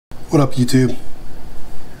What up, YouTube?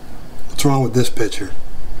 What's wrong with this picture?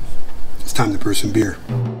 It's time to brew some beer.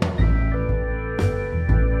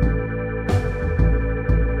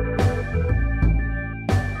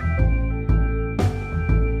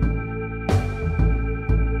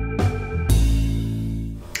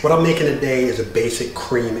 What I'm making today is a basic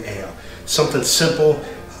cream ale. Something simple,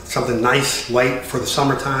 something nice, light for the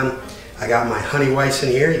summertime. I got my honey Weiss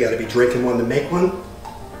in here. You gotta be drinking one to make one.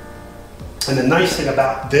 And the nice thing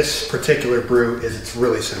about this particular brew is it's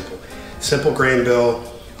really simple. Simple grain bill,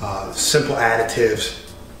 simple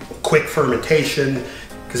additives, quick fermentation.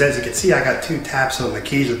 Because as you can see, I got 2 taps on my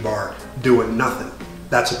Keyser bar doing nothing.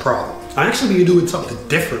 That's a problem. I'm actually gonna be doing something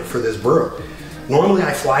different for this brew. Normally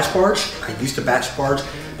I fly sparge. I used to batch sparge.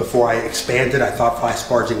 Before I expanded, I thought fly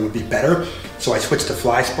sparging would be better. So I switched to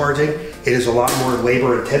fly sparging. It is a lot more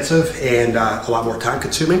labor intensive and a lot more time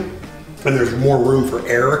consuming. And there's more room for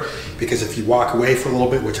error because if you walk away for a little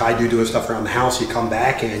bit, which I do doing stuff around the house, you come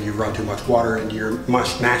back and you run too much water into your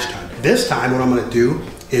mash tun. This time what I'm gonna do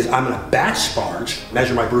is I'm gonna batch sparge,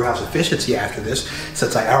 measure my brew house efficiency after this,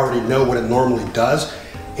 since I already know what it normally does,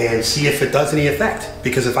 and see if it does any effect.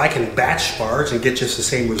 Because if I can batch sparge and get just the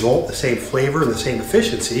same result, the same flavor and the same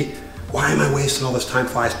efficiency, why am I wasting all this time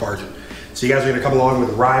fly sparging? So you guys are gonna come along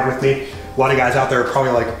with the ride with me. A lot of guys out there are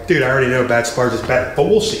probably like, dude, I already know batch sparge is better, but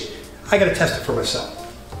we'll see. I gotta test it for myself.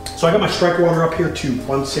 So I got my strike water up here to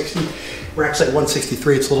 160. We're actually at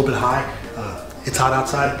 163, it's a little bit high. It's hot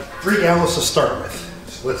outside. 3 gallons to start with,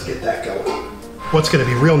 so let's get that going. What's gonna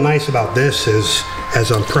be real nice about this is,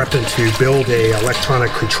 as I'm prepping to build a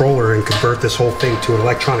electronic controller and convert this whole thing to an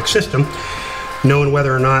electronic system, knowing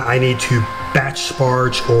whether or not I need to batch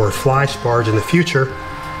sparge or fly sparge in the future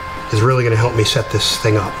is really gonna help me set this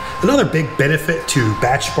thing up. Another big benefit to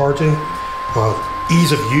batch sparging,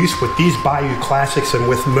 ease of use with these Bayou Classics and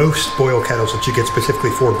with most boil kettles that you get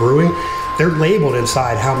specifically for brewing, they're labeled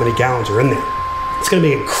inside how many gallons are in there. It's gonna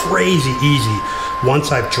make it crazy easy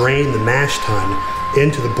once I've drained the mash tun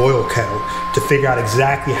into the boil kettle to figure out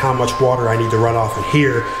exactly how much water I need to run off in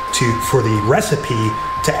here for the recipe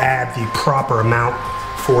to add the proper amount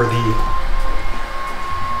for the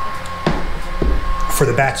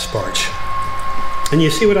batch sparge. And you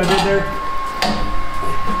see what I did there?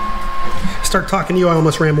 Start talking to you, I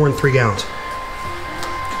almost ran more than 3 gallons.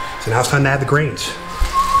 So now it's time to add the grains.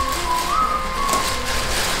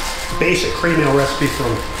 Basic cream ale recipe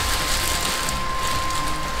from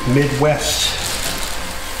Midwest.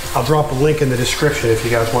 I'll drop a link in the description if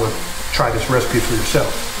you guys want to try this recipe for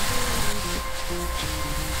yourself.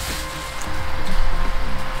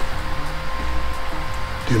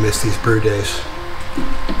 Do miss these brew days.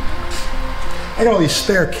 I got all these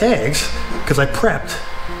spare kegs because I prepped.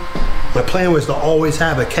 My plan was to always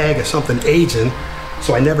have a keg of something aging,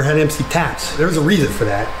 so I never had empty taps. There was a reason for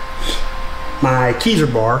that. My Keyser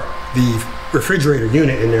bar, the refrigerator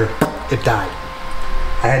unit in there, it died.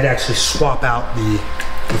 I had to actually swap out the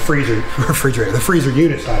freezer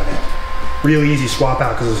unit side of it. Real easy swap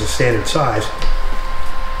out because it was a standard size.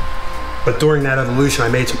 But during that evolution, I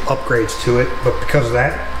made some upgrades to it, but because of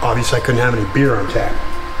that, obviously I couldn't have any beer on tap.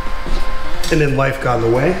 And then life got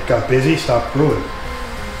in the way, got busy, stopped brewing.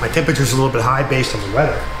 My temperature's a little bit high based on the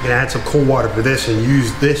weather. I'm gonna add some cold water to this and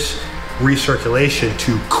use this recirculation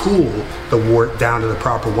to cool the wort down to the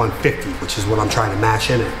proper 150, which is what I'm trying to mash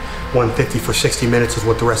in it. 150 for 60 minutes is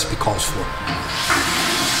what the recipe calls for.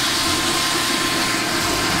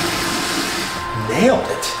 Nailed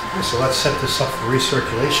it. So let's set this up for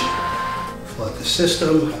recirculation. Flood the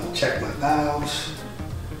system, check my valves.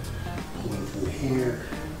 Pull in from here,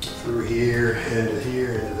 through here, into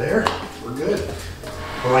here, into there. We're good.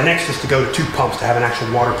 Well, my next is to go to 2 pumps, to have an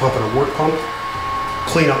actual water pump and a wort pump.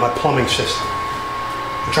 Clean up my plumbing system.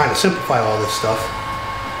 I'm trying to simplify all this stuff,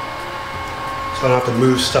 so I don't have to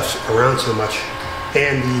move stuff around so much.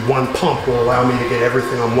 And the 1 pump will allow me to get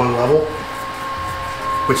everything on 1 level,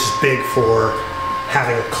 which is big for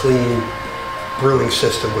having a clean brewing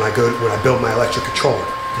system when I build my electric controller.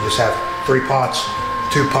 You just have 3 pots,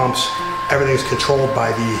 2 pumps, everything's controlled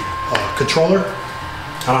by the controller.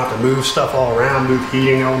 I don't have to move stuff all around, move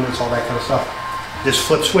heating elements, all that kind of stuff. Just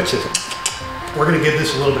flip switches. We're gonna give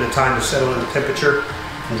this a little bit of time to settle in the temperature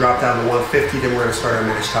and drop down to 150, then we're gonna start our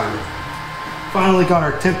mash timer. Finally got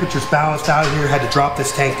our temperatures balanced out here. Had to drop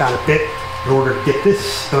this tank down a bit in order to get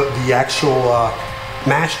this, the actual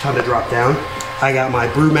mash tun to drop down. I got my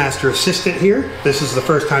brewmaster assistant here. This is the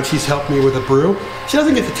first time she's helped me with a brew. She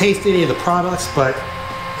doesn't get to taste any of the products, but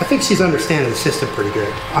I think she's understanding the system pretty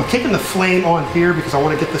good. I'm kicking the flame on here because I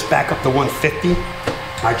want to get this back up to 150.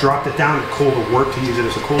 I dropped it down to cool the wort to use it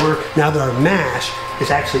as a cooler. Now that our mash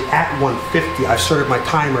is actually at 150, I've started my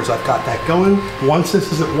timers, I've got that going. Once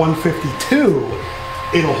this is at 152,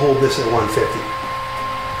 it'll hold this at 150.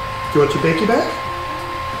 Do you want your bakey bag?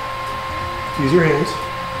 Use your hands.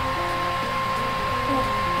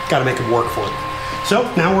 Gotta make it work for it. So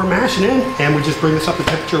now we're mashing in, and we just bring this up to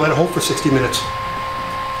temperature, let it hold for 60 minutes.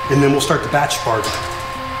 And then we'll start the batch part.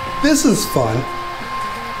 This is fun.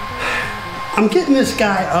 I'm getting this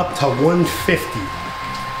guy up to 150.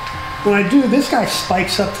 When I do, this guy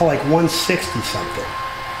spikes up to like 160 something.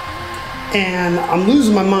 And I'm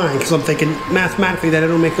losing my mind because I'm thinking mathematically that it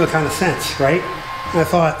don't make no kind of sense, right? And I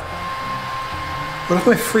thought, what if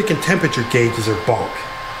my freaking temperature gauges are bunk?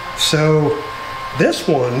 So this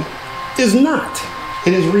one is not.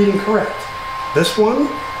 It is reading correct. This one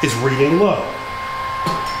is reading low.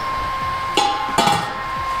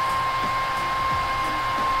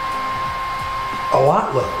 A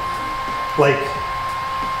lot low. Like,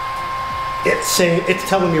 it's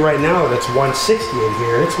telling me right now that it's 160 in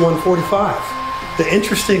here, and it's 145. The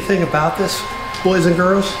interesting thing about this, boys and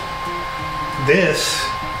girls, this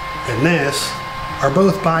and this are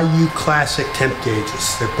both Bayou Classic temp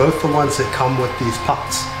gauges. They're both the ones that come with these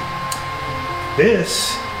pots.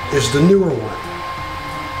 This is the newer one.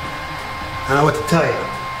 I don't know what to tell you.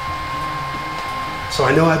 So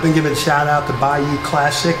I know I've been giving shout out to Bayou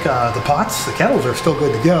Classic, the pots, the kettles are still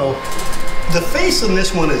good to go. The face on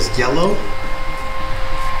this one is yellow.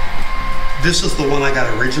 This is the one I got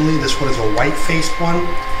originally. This one is a white faced one.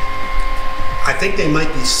 I think they might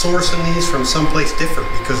be sourcing these from someplace different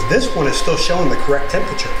because this one is still showing the correct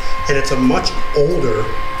temperature and it's a much older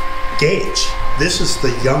gauge. This is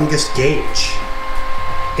the youngest gauge.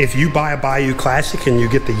 If you buy a Bayou Classic and you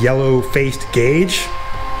get the yellow faced gauge,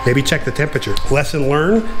 maybe check the temperature. Lesson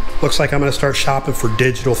learned, looks like I'm gonna start shopping for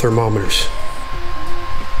digital thermometers.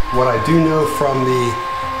 What I do know from the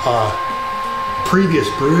previous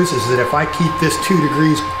brews is that if I keep this 2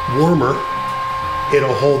 degrees warmer,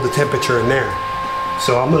 it'll hold the temperature in there.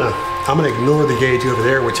 So I'm gonna ignore the gauge over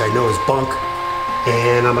there, which I know is bunk,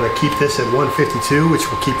 and I'm gonna keep this at 152, which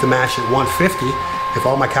will keep the mash at 150 if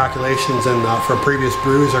all my calculations and from previous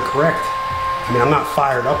brews are correct. I mean, I'm not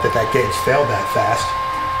fired up that that gauge failed that fast.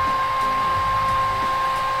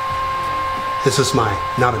 This is my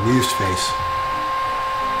not amused face.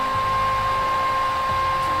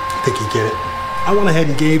 I think you get it. I went ahead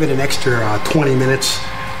and gave it an extra 20 minutes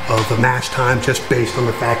of the mash time just based on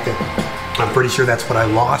the fact that I'm pretty sure that's what I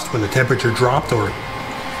lost when the temperature dropped, or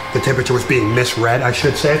the temperature was being misread, I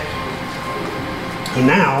should say. And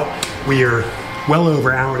now we are well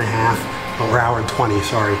over an hour and a half, or hour and 20,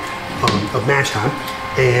 sorry, of mash time.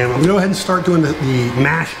 And I'm gonna go ahead and start doing the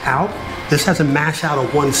mash out. This has a mash out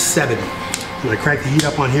of 170. I'm gonna crank the heat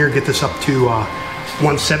up on here, get this up to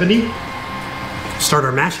 170, start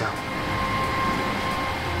our mash out.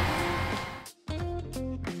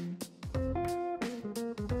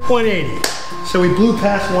 .180. So we blew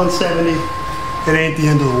past 170. It ain't the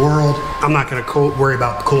end of the world. I'm not gonna worry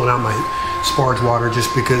about cooling out my sparge water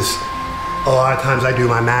just because a lot of times I do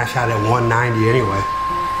my mash out at 190 anyway.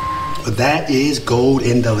 But that is gold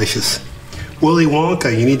and delicious. Willy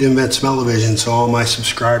Wonka, you need to invent smell-o-vision so all my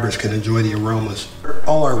subscribers can enjoy the aromas.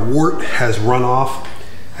 All our wort has run off.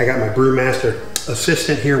 I got my brewmaster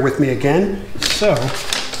assistant here with me again. So,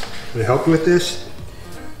 I'm gonna help you with this.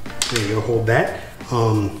 There you go, hold that.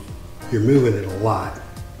 You're moving it a lot.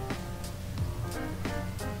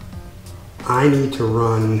 I need to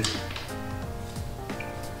run,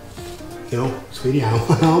 you know, sweetie, I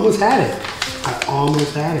almost had it. I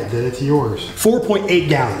almost had it, then it's yours. 4.8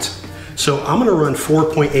 gallons. So I'm gonna run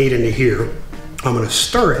 4.8 into here. I'm gonna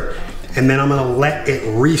stir it, and then I'm gonna let it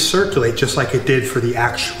recirculate just like it did for the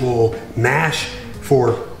actual mash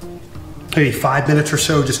for maybe 5 minutes or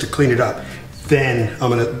so just to clean it up. Then I'm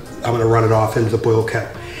gonna run it off into the boil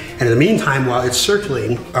kettle. And in the meantime, while it's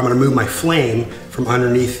circulating, I'm gonna move my flame from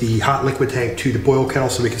underneath the hot liquid tank to the boil kettle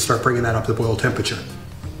so we can start bringing that up to boil temperature.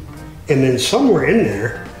 And then somewhere in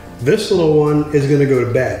there, this little one is gonna go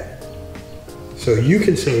to bed. So you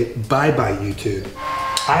can say bye-bye, YouTube.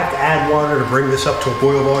 I have to add water to bring this up to a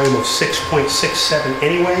boil volume of 6.67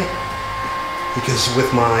 anyway, because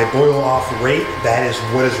with my boil off rate, that is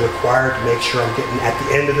what is required to make sure I'm getting at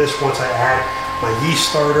the end of this. Once I add my yeast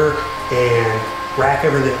starter and rack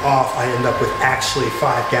everything off, I end up with actually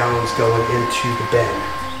 5 gallons going into the bed.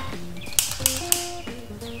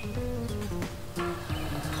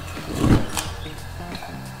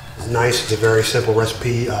 It's nice, it's a very simple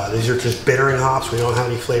recipe. These are just bittering hops. We don't have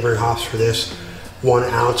any flavoring hops for this. 1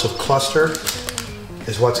 ounce of cluster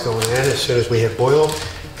is what's going in as soon as we hit boil.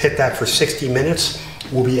 Hit that for 60 minutes.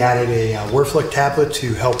 We'll be adding a Werflick tablet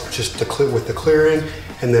to help just with the clearing,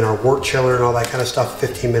 and then our wort chiller and all that kind of stuff,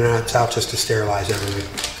 15 minutes out just to sterilize everything.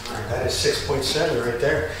 All right, that is 6.7 right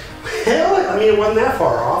there. Hell, I mean, it wasn't that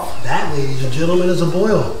far off. That, ladies and gentlemen, is a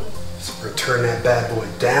boil. So we're gonna turn that bad boy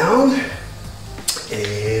down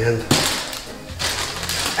and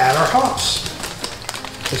add our hops.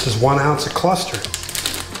 This is 1 ounce a cluster.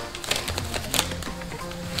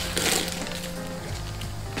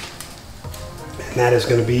 And that is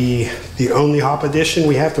going to be the only hop addition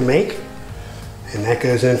we have to make. And that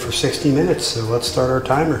goes in for 60 minutes, so let's start our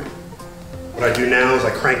timer. What I do now is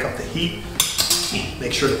I crank up the heat,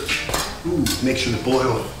 make sure the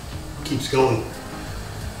boil keeps going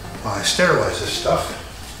while I sterilize this stuff.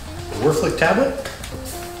 The Werflick tablet.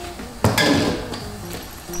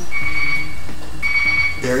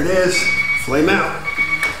 There it is, flame out.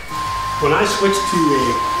 When I switched to a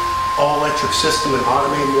all-electric system and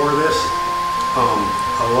automate more of this,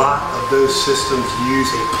 a lot of those systems use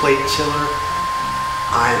a plate chiller.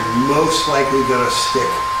 I'm most likely going to stick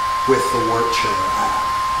with the wort chiller.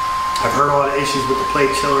 I've heard a lot of issues with the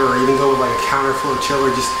plate chiller, or even go with like a counterflow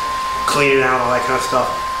chiller, just clean it out, all that kind of stuff.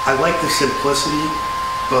 I like the simplicity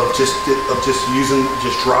of just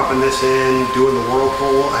dropping this in, doing the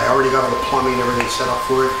whirlpool. I already got all the plumbing and everything set up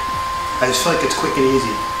for it. I just feel like it's quick and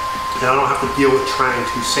easy, and I don't have to deal with trying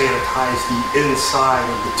to sanitize the inside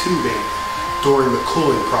of the tubing during the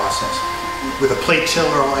cooling process. With a plate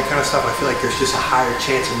chiller, all that kind of stuff, I feel like there's just a higher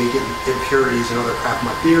chance of me getting impurities and other crap in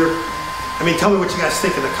my beer. I mean, tell me what you guys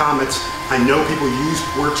think in the comments. I know people use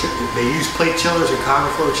plate chillers and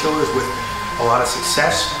counterflow chillers with a lot of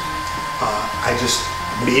success.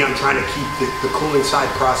 I'm trying to keep the cooling side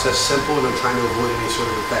process simple, and I'm trying to avoid any sort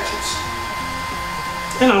of infections.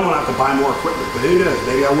 And I don't want to have to buy more equipment, but who knows?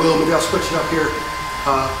 Maybe I will. Maybe I'll switch it up here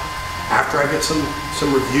after I get some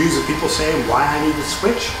reviews of people saying why I need to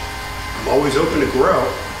switch. I'm always open to grow.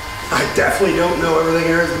 I definitely don't know everything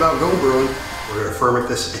there is about home brewing. We're going to ferment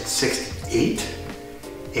this at 68,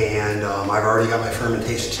 and I've already got my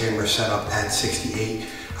fermentation chamber set up at 68.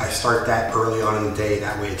 I start that early on in the day,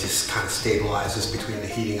 that way it just kind of stabilizes between the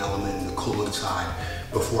heating element and the cooling side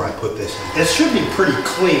before I put this in. This should be pretty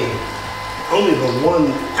clean, only the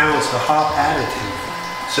 1 ounce of hop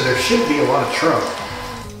additive, so there shouldn't be a lot of trouble.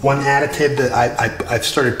 One additive that I've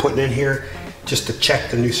started putting in here just to check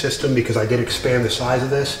the new system, because I did expand the size of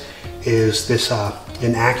this, is this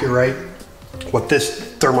in Accurate. What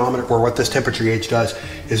this thermometer, or what this temperature gauge does,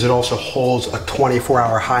 is it also holds a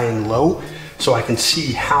 24-hour high and low, so I can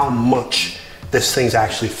see how much this thing's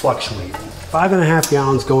actually fluctuating. 5.5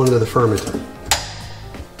 gallons going into the fermenter.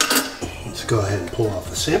 Let's go ahead and pull off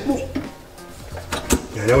the sample.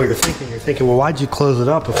 I know what you're thinking. You're thinking, well, why'd you close it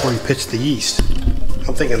up before you pitched the yeast?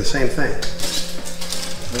 I'm thinking the same thing.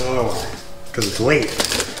 Oh, because it's late.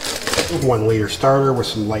 1 liter starter with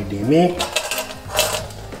some light DME.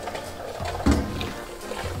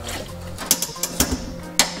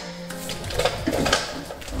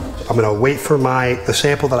 I'm going to wait for the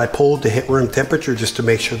sample that I pulled to hit room temperature, just to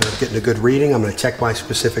make sure that I'm getting a good reading. I'm going to check my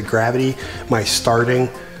specific gravity, my starting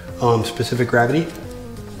specific gravity,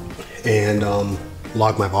 and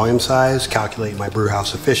log my volume size, calculate my brew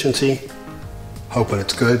house efficiency, hoping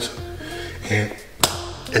it's good, and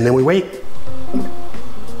then we wait.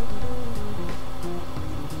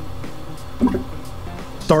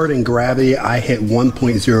 Starting gravity, I hit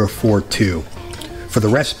 1.042. For the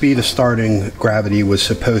recipe, the starting gravity was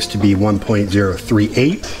supposed to be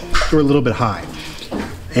 1.038. We're a little bit high.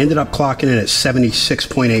 I ended up clocking in at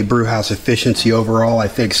 76.8 brew house efficiency overall. I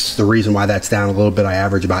think it's the reason why that's down a little bit. I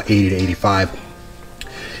average about 80 to 85.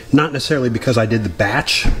 Not necessarily because I did the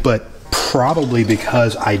batch, but probably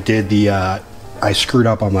because I did I screwed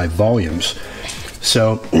up on my volumes.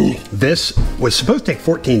 So this was supposed to take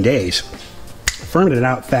 14 days. Fermented it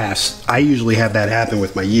out fast. I usually have that happen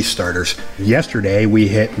with my yeast starters. Yesterday we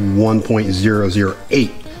hit 1.008.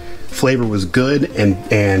 Flavor was good,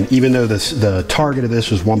 and even though the target of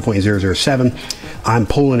this was 1.007, I'm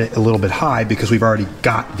pulling it a little bit high because we've already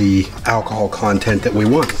got the alcohol content that we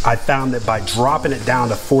want. I found that by dropping it down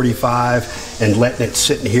to 45 and letting it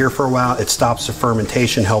sit in here for a while, it stops the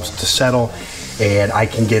fermentation, helps it to settle, and I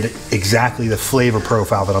can get exactly the flavor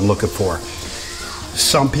profile that I'm looking for.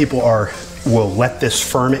 Some people will let this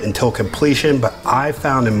ferment until completion, but I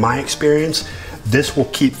found in my experience, this will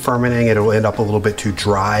keep fermenting. It'll end up a little bit too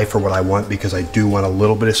dry for what I want, because I do want a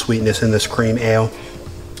little bit of sweetness in this cream ale.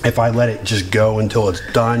 If I let it just go until it's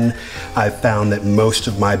done, I've found that most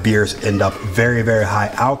of my beers end up very, very high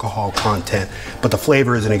alcohol content, but the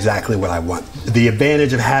flavor isn't exactly what I want. The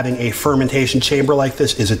advantage of having a fermentation chamber like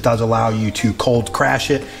this is it does allow you to cold crash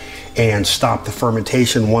it and stop the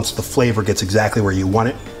fermentation once the flavor gets exactly where you want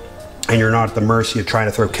it, and you're not at the mercy of trying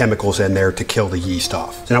to throw chemicals in there to kill the yeast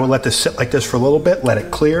off. So now we'll let this sit like this for a little bit, let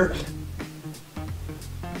it clear.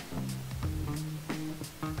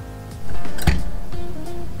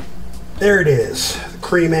 There it is, the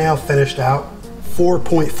cream ale finished out,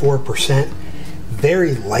 4.4%,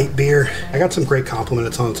 very light beer. I got some great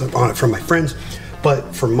compliments on it from my friends,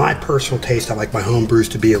 but for my personal taste, I like my home brews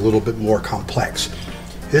to be a little bit more complex.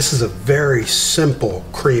 This is a very simple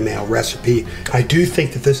cream ale recipe. I do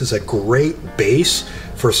think that this is a great base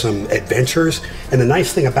for some adventures, and the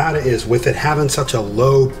nice thing about it is with it having such a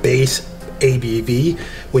low base ABV,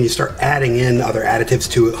 when you start adding in other additives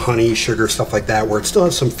to it, honey, sugar, stuff like that, where it still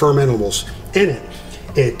has some fermentables in it,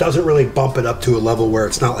 it doesn't really bump it up to a level where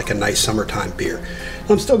it's not like a nice summertime beer.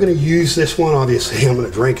 I'm still going to use this one. Obviously, I'm going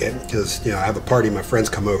to drink it because, you know, I have a party, my friends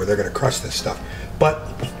come over, they're going to crush this stuff. But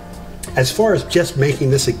as far as just making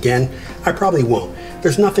this again, I probably won't.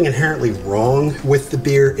 There's nothing inherently wrong with the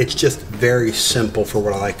beer. It's just very simple for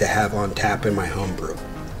what I like to have on tap in my home brew.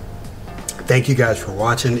 Thank you guys for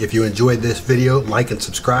watching. If you enjoyed this video, like and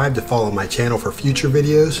subscribe to follow my channel for future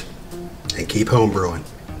videos, and keep home brewing.